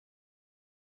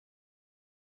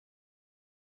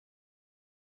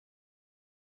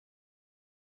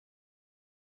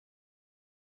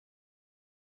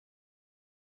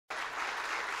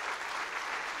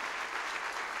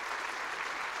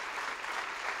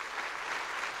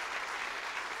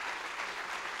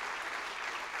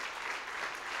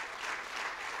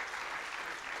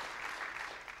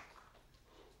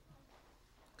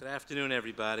Good afternoon,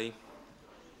 everybody.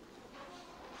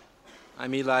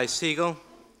 I'm Eli Siegel,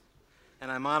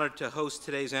 and I'm honored to host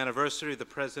today's anniversary of the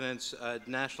President's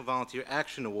National Volunteer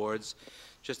Action Awards,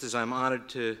 just as I'm honored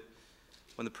to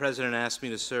when the President asked me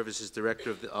to serve as his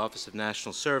Director of the Office of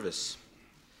National Service.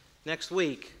 Next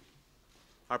week,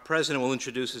 our President will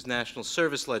introduce his national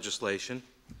service legislation.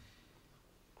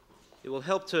 It will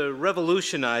help to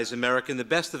revolutionize America in the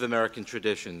best of American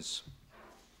traditions,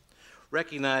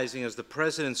 recognizing, as the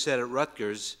President said at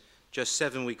Rutgers just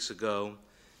 7 weeks ago,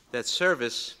 that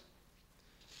service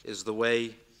is the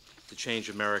way to change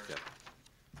America.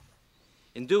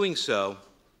 In doing so,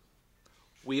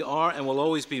 we are and will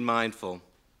always be mindful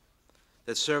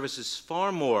that service is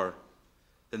far more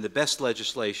than the best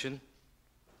legislation,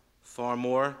 far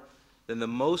more than the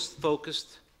most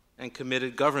focused and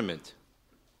committed government.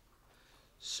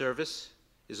 Service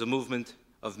is a movement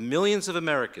of millions of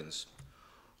Americans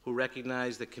who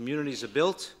recognize that communities are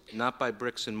built not by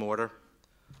bricks and mortar,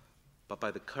 but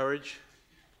by the courage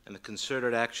and the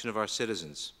concerted action of our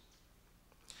citizens.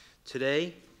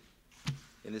 Today,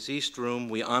 in this East Room,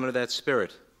 we honor that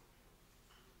spirit.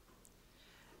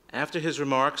 After his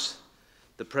remarks,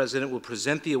 the President will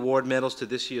present the award medals to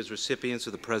this year's recipients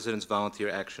of the President's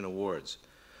Volunteer Action Awards.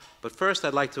 But first,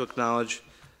 I'd like to acknowledge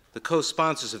the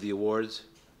co-sponsors of the awards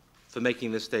for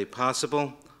making this day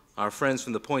possible, our friends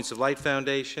from the Points of Light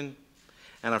Foundation,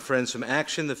 and our friends from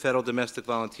Action, the Federal Domestic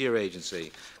Volunteer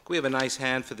Agency. Can we have a nice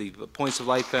hand for the Points of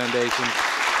Light Foundation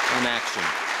and Action?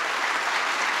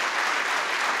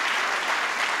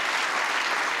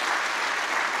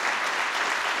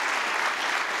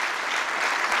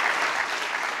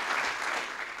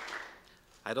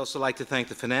 I'd also like to thank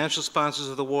the financial sponsors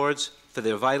of the awards for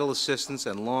their vital assistance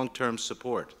and long-term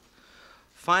support.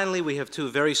 Finally, we have two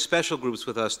very special groups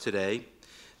with us today: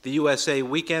 the USA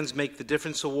Weekends Make the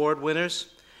Difference Award winners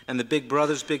and the Big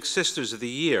Brothers Big Sisters of the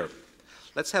Year.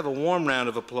 Let's have a warm round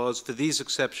of applause for these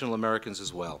exceptional Americans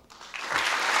as well.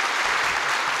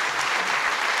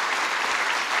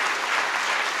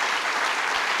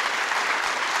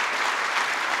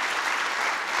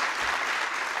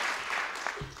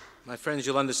 My friends,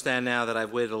 you'll understand now that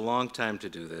I've waited a long time to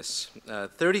do this.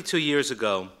 32 years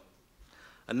ago,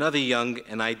 another young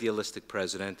and idealistic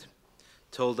president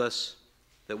told us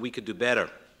that we could do better.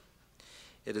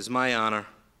 It is my honor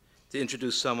to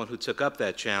introduce someone who took up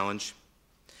that challenge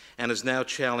and is now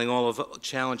challenging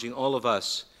all of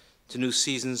us to new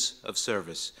seasons of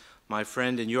service. My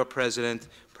friend and your President,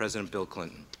 President Bill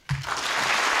Clinton.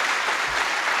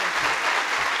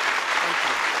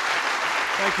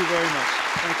 Thank you very much.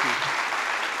 Thank you.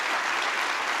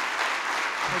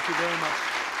 Thank you very much.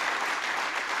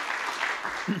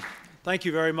 Thank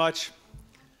you very much.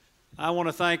 I want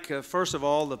to thank, first of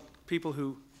all, the people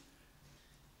who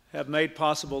have made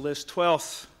possible this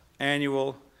 12th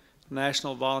annual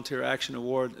National Volunteer Action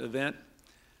Award event,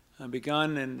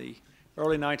 begun in the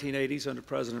early 1980s under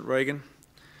President Reagan,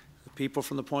 the people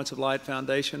from the Points of Light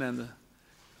Foundation and the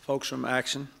folks from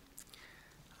Action.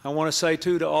 I want to say,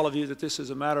 too, to all of you that this is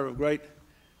a matter of great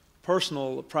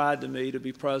personal pride to me to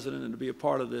be president and to be a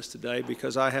part of this today,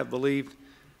 because I have believed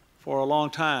for a long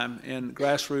time in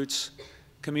grassroots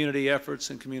community efforts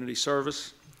and community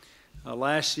service.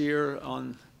 Last year,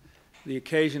 on the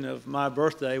occasion of my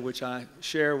birthday, which I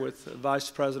share with the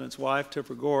Vice President's wife,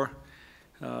 Tipper Gore,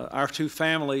 our two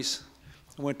families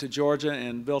went to Georgia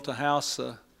and built a house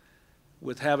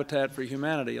with Habitat for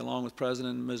Humanity, along with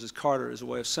President and Mrs. Carter, as a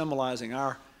way of symbolizing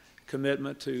our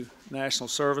commitment to national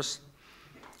service.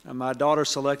 My daughter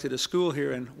selected a school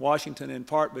here in Washington in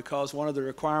part because one of the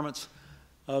requirements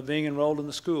of being enrolled in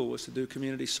the school was to do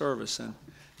community service. And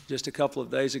just a couple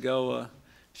of days ago,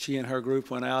 she and her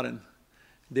group went out and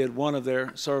did one of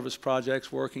their service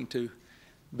projects, working to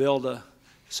build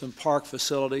some park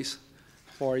facilities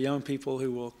for young people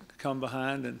who will come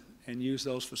behind and use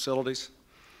those facilities.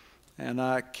 And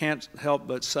I can't help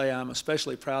but say I'm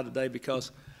especially proud today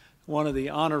because one of the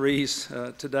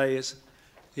honorees today is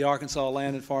the Arkansas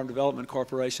Land and Farm Development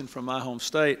Corporation from my home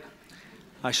state.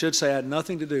 I should say I had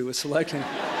nothing to do with selecting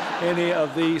any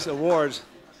of these awards,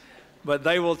 but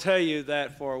they will tell you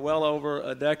that for well over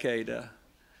a decade,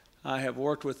 I have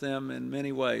worked with them in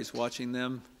many ways, watching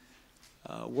them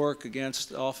work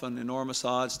against often enormous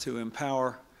odds to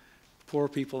empower poor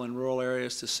people in rural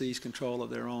areas to seize control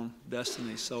of their own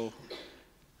destiny. So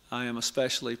I am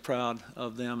especially proud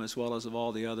of them as well as of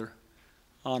all the other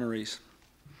honorees.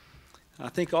 I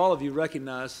think all of you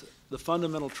recognize the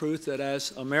fundamental truth that as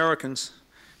Americans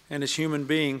and as human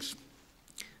beings,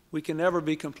 we can never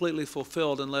be completely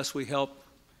fulfilled unless we help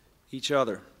each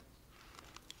other.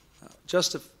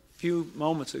 Just a few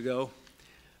moments ago,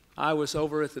 I was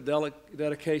over at the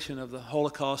dedication of the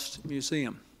Holocaust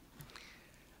Museum,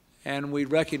 and we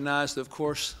recognized, of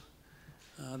course,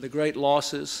 the great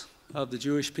losses of the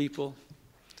Jewish people,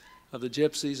 of the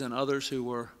Gypsies and others who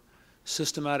were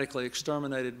systematically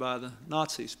exterminated by the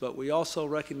Nazis. But we also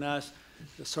recognized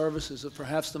the services of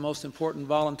perhaps the most important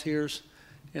volunteers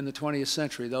in the 20th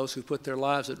century, those who put their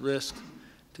lives at risk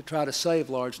to try to save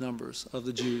large numbers of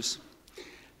the Jews.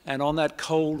 And on that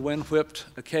cold, wind-whipped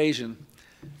occasion,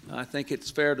 I think it's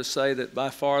fair to say that by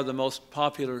far the most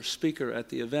popular speaker at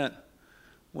the event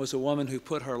was a woman who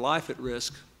put her life at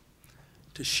risk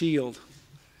to shield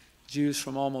Jews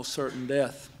from almost certain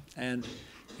death, and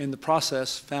in the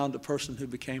process found a person who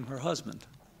became her husband.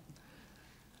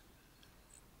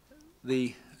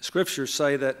 The scriptures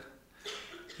say that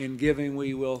in giving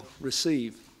we will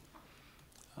receive.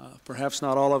 Perhaps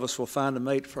not all of us will find a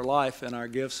mate for life in our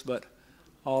gifts, but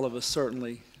all of us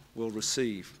certainly will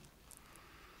receive.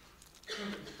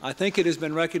 I think it has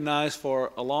been recognized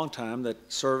for a long time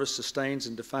that service sustains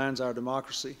and defines our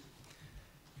democracy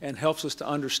and helps us to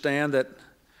understand that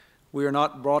we are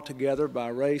not brought together by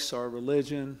race or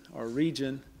religion or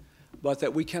region, but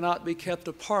that we cannot be kept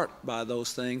apart by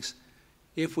those things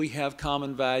if we have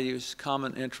common values,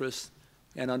 common interests,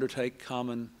 and undertake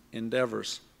common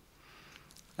endeavors.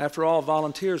 After all,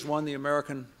 volunteers won the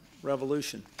American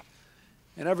Revolution.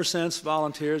 And ever since,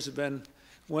 volunteers have been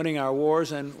winning our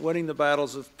wars and winning the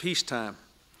battles of peacetime.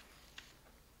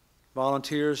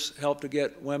 Volunteers helped to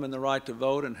get women the right to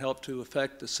vote and helped to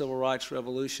effect the Civil Rights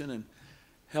Revolution and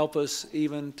help us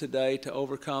even today to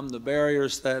overcome the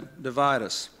barriers that divide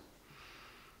us.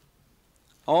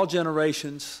 All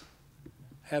generations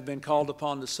have been called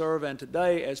upon to serve, and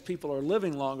today, as people are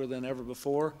living longer than ever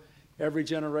before, every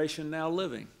generation now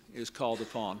living is called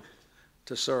upon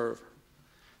to serve,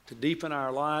 to deepen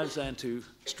our lives and to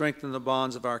strengthen the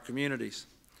bonds of our communities.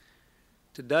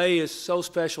 Today is so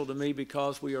special to me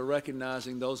because we are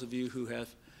recognizing those of you who have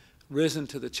risen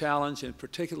to the challenge in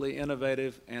particularly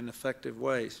innovative and effective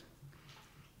ways.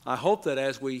 I hope that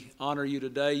as we honor you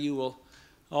today, you will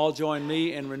all join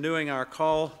me in renewing our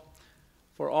call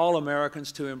for all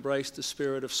Americans to embrace the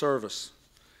spirit of service.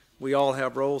 We all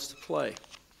have roles to play.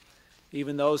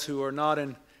 Even those who are not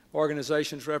in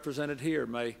organizations represented here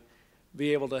may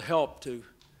be able to help to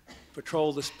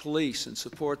patrol the police and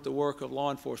support the work of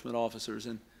law enforcement officers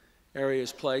in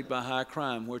areas plagued by high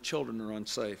crime where children are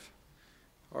unsafe,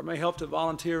 or may help to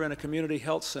volunteer in a community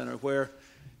health center where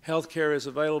health care is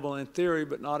available in theory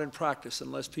but not in practice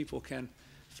unless people can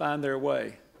find their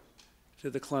way to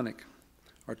the clinic,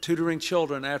 or tutoring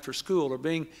children after school, or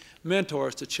being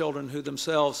mentors to children who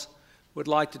themselves would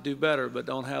like to do better but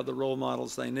don't have the role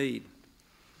models they need.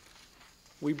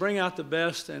 We bring out the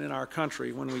best in our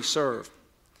country when we serve.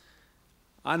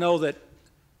 I know that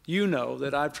you know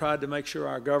that I've tried to make sure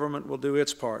our government will do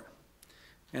its part.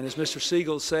 And as Mr.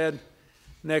 Siegel said,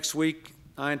 next week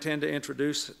I intend to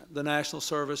introduce the national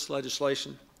service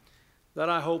legislation that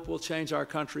I hope will change our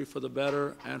country for the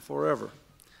better and forever,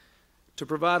 to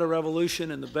provide a revolution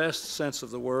in the best sense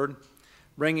of the word,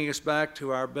 bringing us back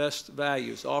to our best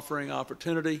values, offering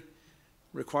opportunity,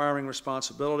 requiring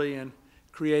responsibility, and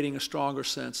creating a stronger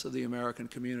sense of the American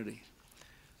community.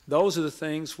 Those are the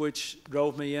things which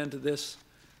drove me into this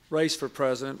race for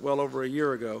president well over a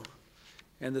year ago,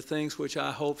 and the things which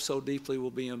I hope so deeply will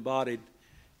be embodied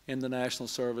in the national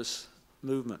service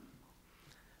movement.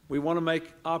 We want to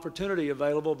make opportunity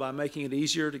available by making it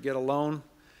easier to get a loan,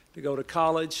 to go to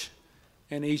college,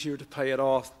 and easier to pay it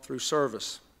off through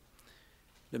service.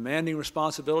 Demanding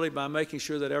responsibility by making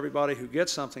sure that everybody who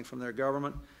gets something from their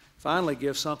government finally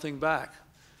gives something back.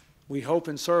 We hope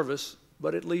in service,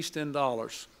 but at least in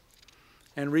dollars.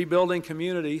 And rebuilding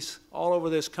communities all over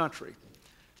this country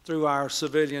through our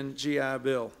civilian GI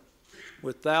Bill,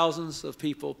 with thousands of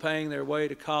people paying their way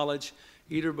to college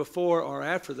either before or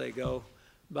after they go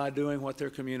by doing what their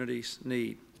communities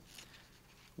need.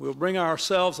 We'll bring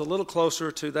ourselves a little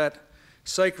closer to that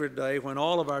sacred day when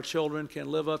all of our children can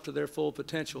live up to their full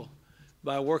potential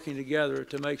by working together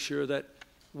to make sure that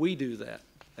we do that,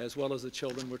 as well as the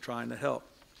children we're trying to help.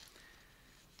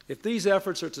 If these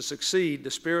efforts are to succeed,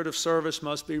 the spirit of service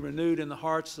must be renewed in the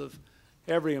hearts of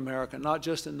every American, not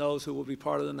just in those who will be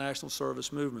part of the national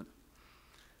service movement.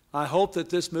 I hope that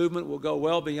this movement will go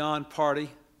well beyond party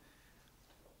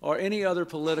or any other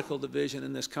political division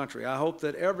in this country. I hope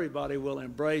that everybody will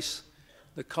embrace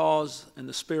the cause and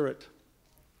the spirit,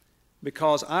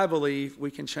 because I believe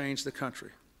we can change the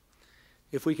country.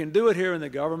 If we can do it here in the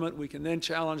government, we can then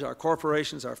challenge our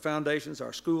corporations, our foundations,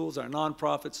 our schools, our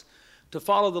nonprofits to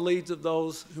follow the leads of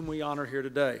those whom we honor here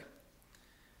today.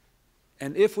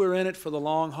 And if we're in it for the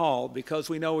long haul, because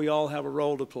we know we all have a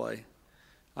role to play,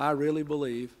 I really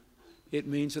believe it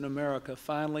means an America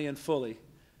finally and fully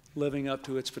living up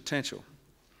to its potential.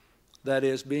 That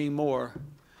is, being more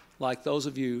like those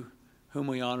of you whom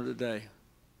we honor today.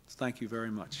 Thank you very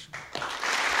much.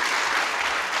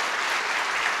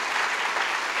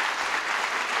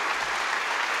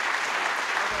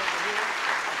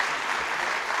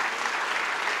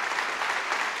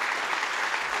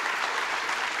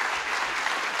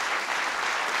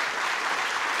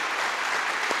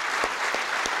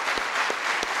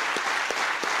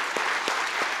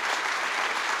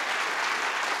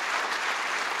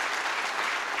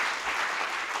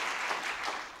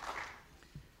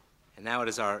 And now it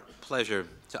is our pleasure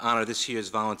to honor this year's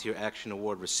Volunteer Action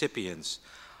Award recipients.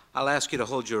 I'll ask you to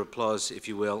hold your applause, if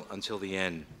you will, until the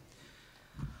end.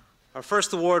 Our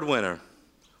first award winner,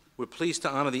 we're pleased to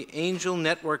honor the Angel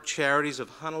Network Charities of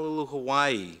Honolulu,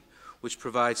 Hawaii, which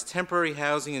provides temporary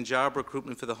housing and job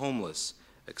recruitment for the homeless.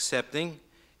 Accepting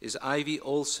is Ivy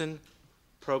Olson,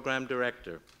 Program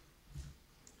Director.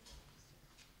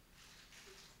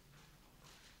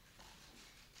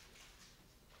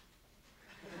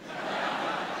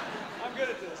 I'm good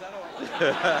at this. I don't.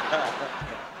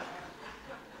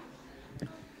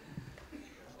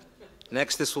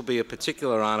 Next, this will be a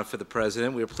particular honor for the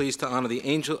President. We are pleased to honor the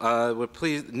Angel.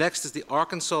 Next is the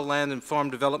Arkansas Land and Farm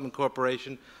Development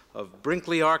Corporation of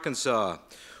Brinkley, Arkansas,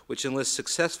 which enlists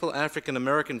successful African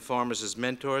American farmers as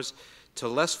mentors to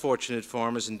less fortunate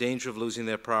farmers in danger of losing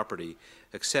their property.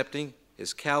 Accepting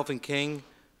is Calvin King,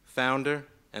 Founder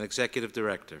and Executive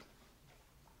Director.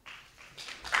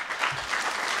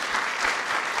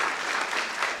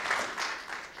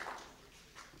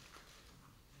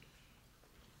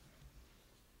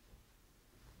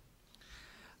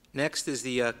 Next is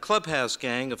the Clubhouse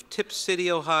Gang of Tip City,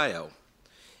 Ohio,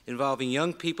 involving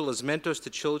young people as mentors to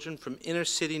children from inner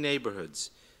city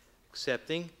neighborhoods.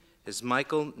 Accepting is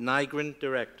Michael Nygren,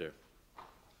 Director.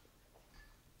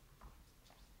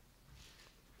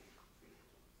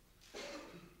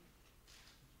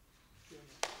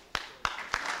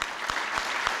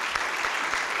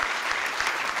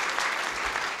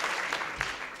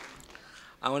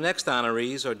 Our next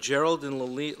honorees are Gerald and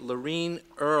Lorene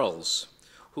Earls,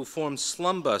 who formed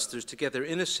Slum Busters to get their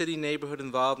inner city neighborhood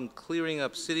involved in clearing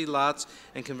up city lots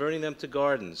and converting them to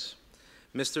gardens.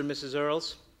 Mr. and Mrs.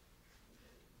 Earls?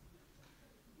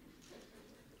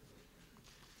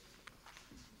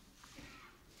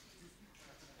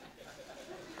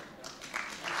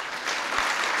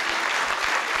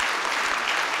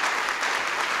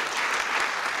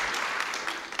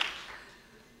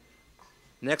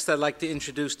 Next, I'd like to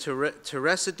introduce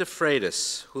Teresa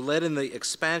DeFreitas, who led in the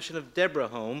expansion of Deborah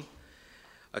Home,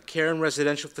 a care and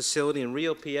residential facility in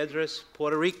Rio Piedras,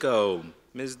 Puerto Rico.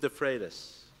 Ms.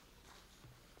 DeFreitas.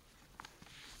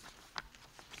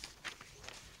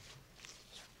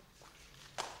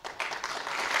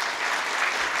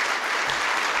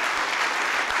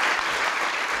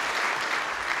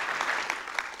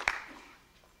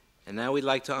 And now we'd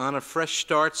like to honor Fresh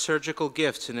Start Surgical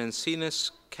Gifts in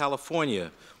Encinitas,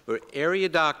 California, where area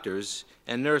doctors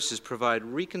and nurses provide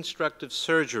reconstructive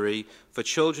surgery for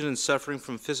children suffering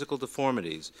from physical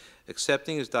deformities.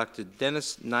 Accepting is Dr.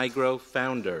 Dennis Nigro,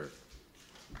 Founder.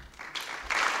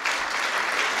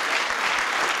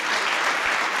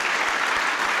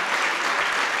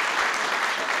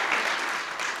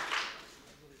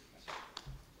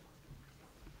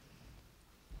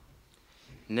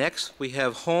 Next, we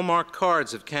have Hallmark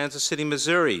Cards of Kansas City,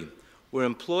 Missouri, where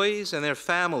employees and their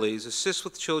families assist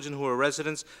with children who are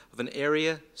residents of an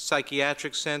area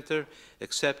psychiatric center.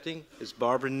 Accepting is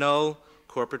Barbara Null,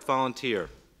 Corporate Volunteer.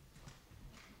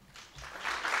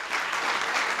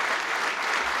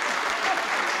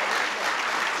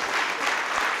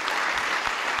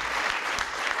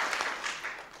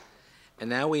 And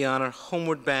now we honor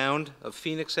Homeward Bound of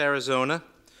Phoenix, Arizona,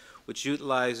 which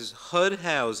utilizes HUD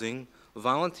housing,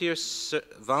 volunteer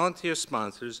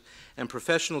sponsors, and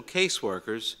professional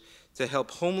caseworkers to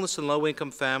help homeless and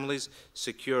low-income families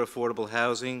secure affordable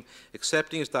housing.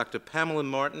 Accepting is Dr. Pamela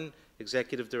Martin,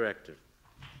 Executive Director.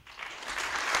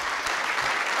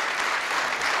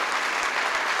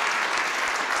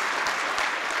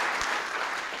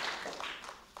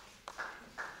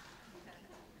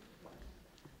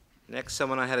 Next,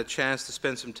 someone I had a chance to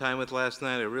spend some time with last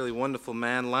night, a really wonderful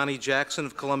man, Lonnie Jackson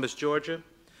of Columbus, Georgia,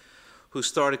 who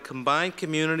started combined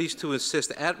communities to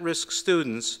assist at-risk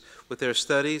students with their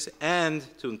studies and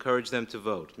to encourage them to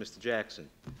vote. Mr. Jackson.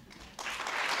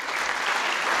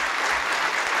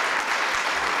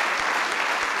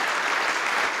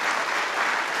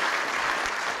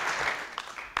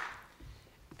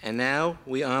 And now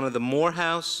we honor the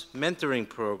Morehouse Mentoring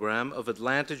Program of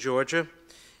Atlanta, Georgia,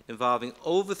 involving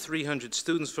over 300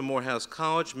 students from Morehouse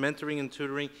College, mentoring and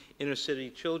tutoring inner-city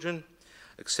children.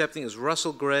 Accepting is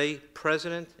Russell Gray,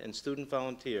 President and Student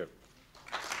Volunteer.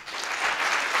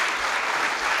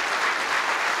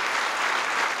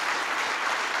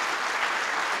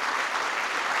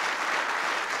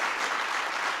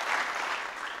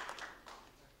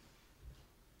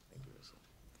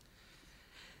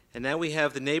 And now we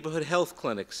have the Neighborhood Health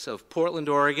Clinics of Portland,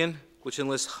 Oregon, which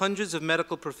enlists hundreds of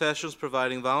medical professionals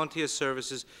providing volunteer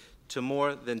services to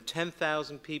more than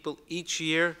 10,000 people each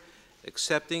year.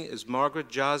 Accepting is Margaret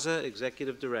Jaza,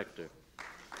 Executive Director.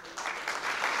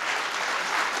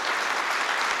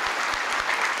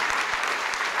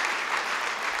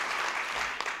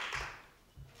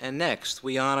 And next,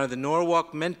 we honor the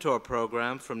Norwalk Mentor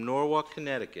Program from Norwalk,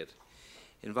 Connecticut,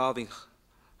 involving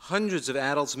hundreds of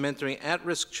adults mentoring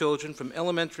at-risk children from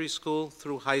elementary school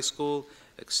through high school.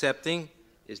 Accepting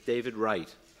is David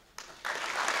Wright.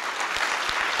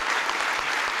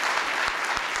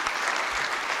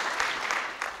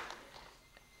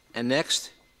 And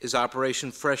next is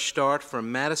Operation Fresh Start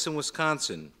from Madison,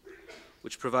 Wisconsin,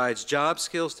 which provides job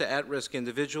skills to at-risk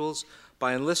individuals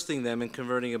by enlisting them and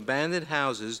converting abandoned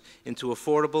houses into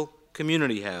affordable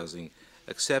community housing.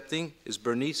 Accepting is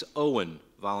Bernice Owen,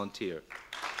 volunteer.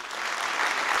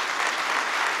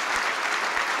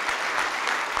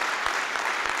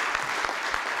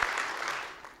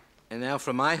 And now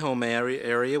from my home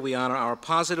area, we honor our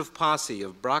Positive Posse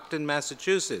of Brockton,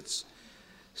 Massachusetts,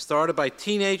 started by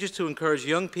teenagers to encourage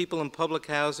young people in public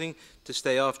housing to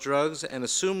stay off drugs and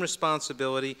assume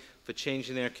responsibility for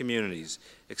changing their communities.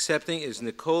 Accepting is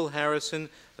Nicole Harrison,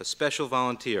 a special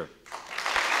volunteer.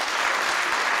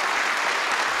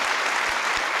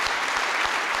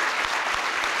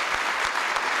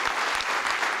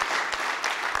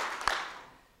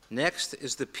 Next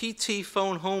is the PT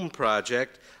Phone Home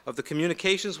Project of the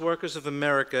Communications Workers of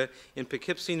America in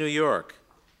Poughkeepsie, New York.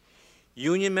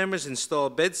 Union members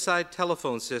installed bedside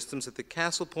telephone systems at the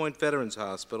Castle Point Veterans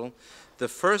Hospital, the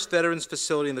first veterans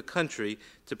facility in the country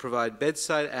to provide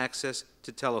bedside access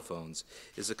to telephones.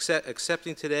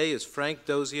 Accepting today is Frank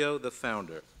Dozio, the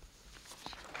founder.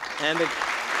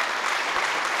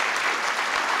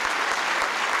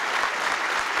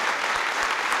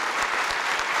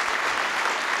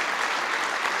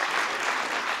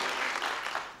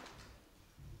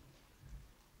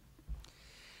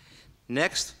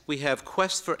 Next, we have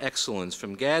Quest for Excellence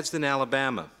from Gadsden,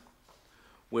 Alabama,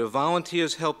 where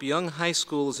volunteers help young high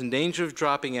schoolers in danger of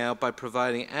dropping out by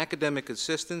providing academic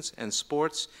assistance and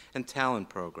sports and talent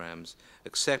programs.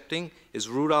 Accepting is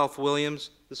Rudolph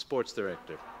Williams, the sports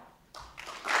director.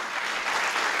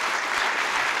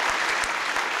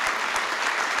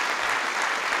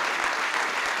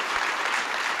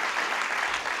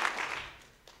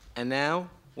 And now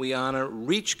we honor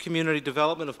Reach Community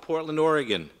Development of Portland,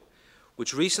 Oregon,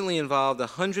 which recently involved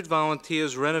 100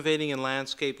 volunteers renovating and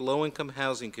landscape low-income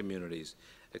housing communities.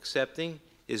 Accepting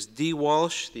is Dee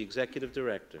Walsh, the executive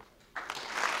director.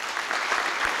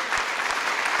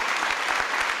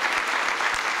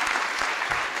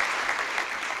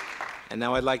 And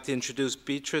now I'd like to introduce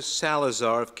Beatrice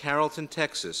Salazar of Carrollton,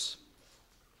 Texas,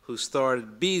 who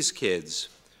started Bees Kids,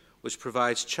 which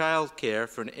provides child care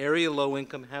for an area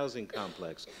low-income housing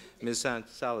complex. Ms.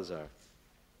 Salazar.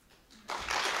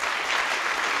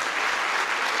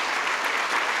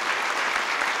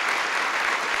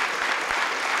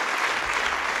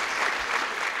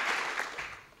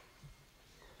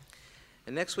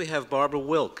 And next we have Barbara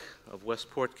Wilk of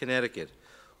Westport, Connecticut,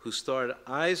 who started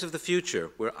Eyes of the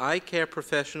Future, where eye care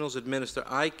professionals administer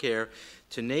eye care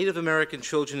to Native American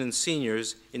children and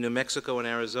seniors in New Mexico and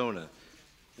Arizona.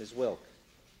 Ms. Wilk.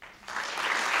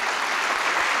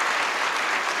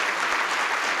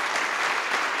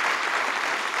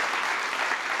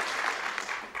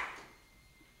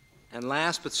 And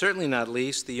last but certainly not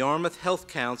least, the Yarmouth Health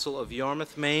Council of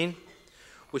Yarmouth, Maine,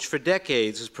 which for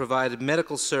decades has provided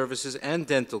medical services and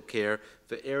dental care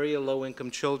for area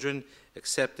low-income children.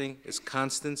 Accepting is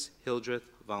Constance Hildreth,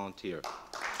 volunteer.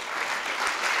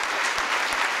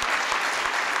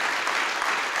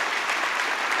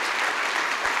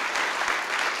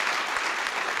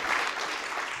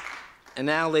 And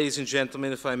now, ladies and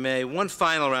gentlemen, if I may, one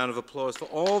final round of applause for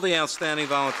all the outstanding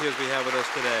volunteers we have with us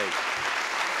today.